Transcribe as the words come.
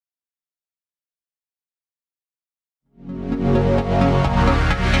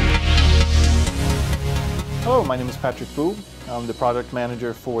my name is Patrick Boo. I'm the product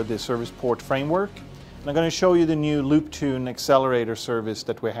manager for the ServicePort framework. And I'm going to show you the new Loop Tuning Accelerator Service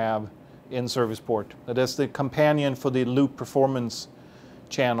that we have in ServicePort. That's the companion for the Loop Performance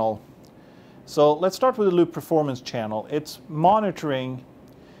channel. So let's start with the Loop Performance channel. It's monitoring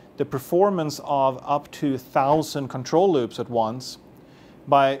the performance of up to 1,000 control loops at once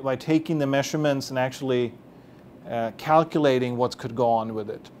by taking the measurements and actually calculating what could go on with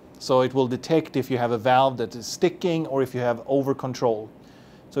it. So it will detect if you have a valve that is sticking or if you have over control.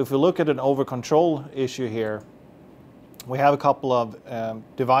 So if we look at an over control issue here, we have a couple of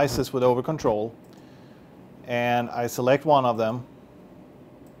devices with over control, and I select one of them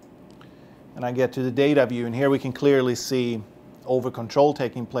and I get to the data view, and here we can clearly see over control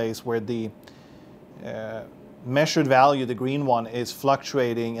taking place where the measured value, the green one, is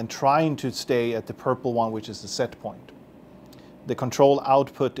fluctuating and trying to stay at the purple one, which is the set point. The control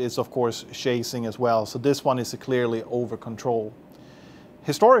output is of course chasing as well, so this one is clearly over control.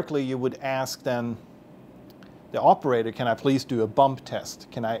 Historically, you would ask then the operator, can I please do a bump test?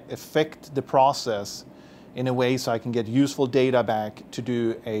 Can I affect the process in a way so I can get useful data back to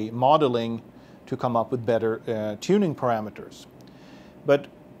do a modeling to come up with better tuning parameters? But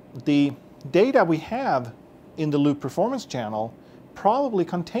the data we have in the Loop Performance channel probably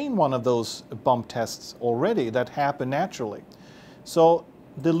contain one of those bump tests already that happen naturally. So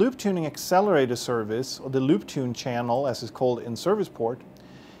the Loop Tuning Accelerator Service, or the Loop Tune channel as it's called in ServicePort,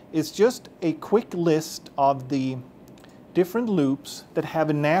 is just a quick list of the different loops that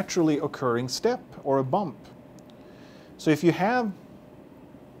have a naturally occurring step or a bump. So if you have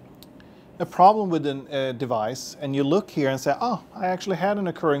a problem with a device and you look here and say, oh, I actually had an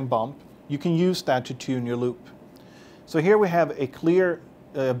occurring bump, you can use that to tune your loop. So here we have a clear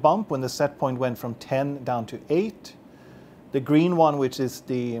bump when the set point went from 10 down to 8. The green one, which is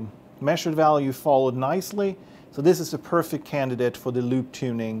the measured value, followed nicely. So this is a perfect candidate for the loop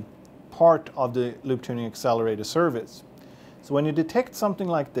tuning part of the Loop Tuning Accelerator Service. So when you detect something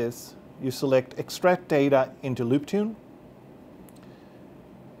like this, you select Extract Data into Loop Tune,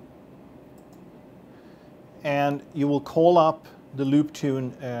 and you will call up the Loop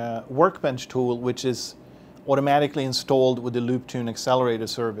Tune Workbench tool, which is automatically installed with the Loop Tune Accelerator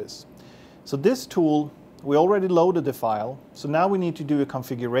Service. So this tool, we already loaded the file, so now we need to do a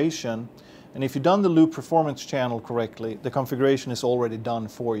configuration, and if you've done the Loop Performance channel correctly, the configuration is already done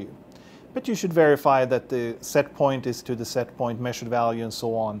for you. But you should verify that the set point is to the set point, measured value, and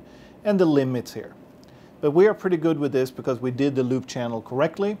so on, and the limits here. But we are pretty good with this because we did the loop channel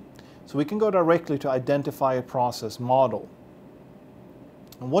correctly, so we can go directly to identify a process model.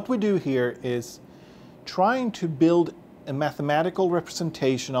 And what we do here is trying to build a mathematical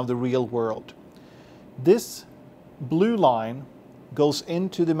representation of the real world. This blue line goes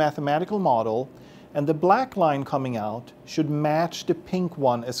into the mathematical model, and the black line coming out should match the pink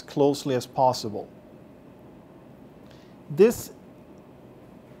one as closely as possible. This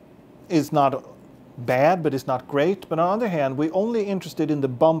is not bad, but it's not great. But on the other hand, we're only interested in the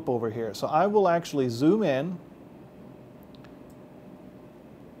bump over here. So I will actually zoom in.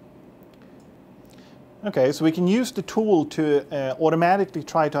 Okay, so we can use the tool to automatically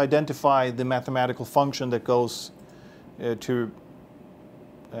try to identify the mathematical function that goes to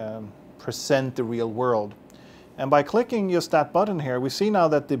present the real world. And by clicking just that button here, we see now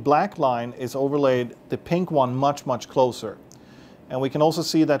that the black line is overlaid the pink one much, much closer. And we can also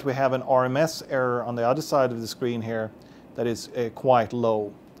see that we have an RMS error on the other side of the screen here that is quite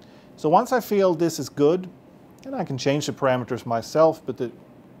low. So once I feel this is good, and I can change the parameters myself, but the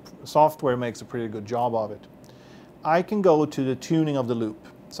software makes a pretty good job of it, I can go to the tuning of the loop.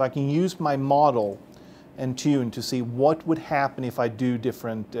 So I can use my model and tune to see what would happen if I do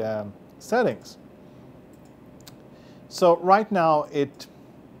different settings. So right now it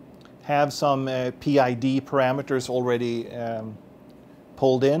have some PID parameters already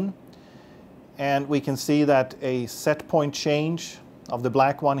pulled in, and we can see that a set point change of the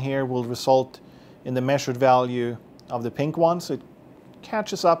black one here will result in the measured value of the pink one, so it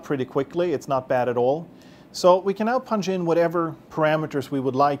catches up pretty quickly. It's not bad at all. So we can now punch in whatever parameters we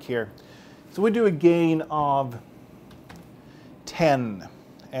would like here. So we do a gain of 10,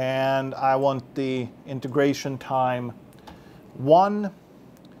 and I want the integration time 1,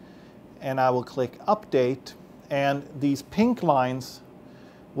 and I will click Update, and these pink lines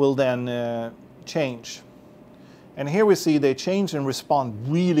will then change. And here we see they change and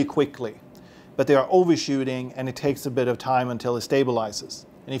respond really quickly, but they are overshooting and it takes a bit of time until it stabilizes.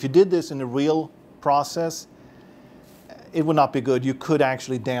 And if you did this in a real process, it would not be good. You could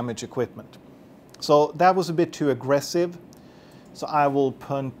actually damage equipment. So that was a bit too aggressive. So I will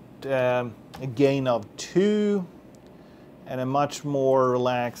put a gain of 2 and a much more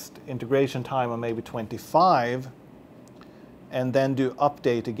relaxed integration time of maybe 25, and then do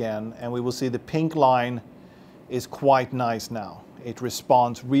update again, and we will see the pink line is quite nice now. It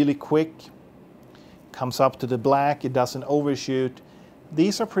responds really quick, comes up to the black, it doesn't overshoot.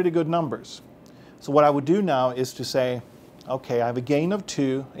 These are pretty good numbers. So what I would do now is to say, okay, I have a gain of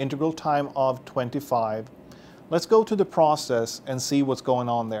 2, integral time of 25. Let's go to the process and see what's going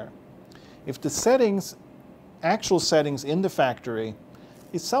on there. If the settings, actual settings in the factory,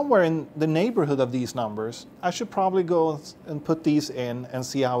 is somewhere in the neighborhood of these numbers, I should probably go and put these in and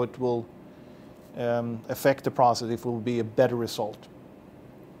see how it will affect the process, if it will be a better result.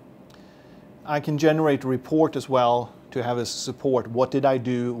 I can generate a report as well to have a support. What did I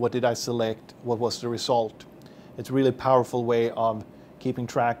do? What did I select? What was the result? It's a really powerful way of keeping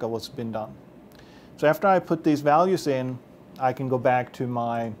track of what's been done. So after I put these values in, I can go back to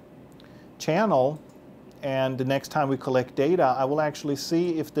my channel, and the next time we collect data, I will actually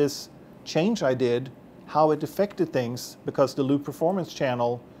see if this change I did, how it affected things, because the Loop Performance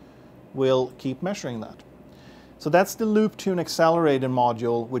channel will keep measuring that. So that's the Loop Tuning Accelerator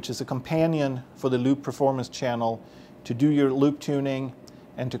module, which is a companion for the Loop Performance channel to do your loop tuning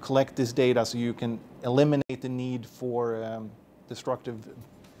and to collect this data so you can eliminate the need for destructive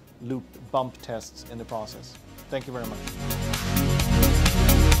loop bump tests in the process. Thank you very much.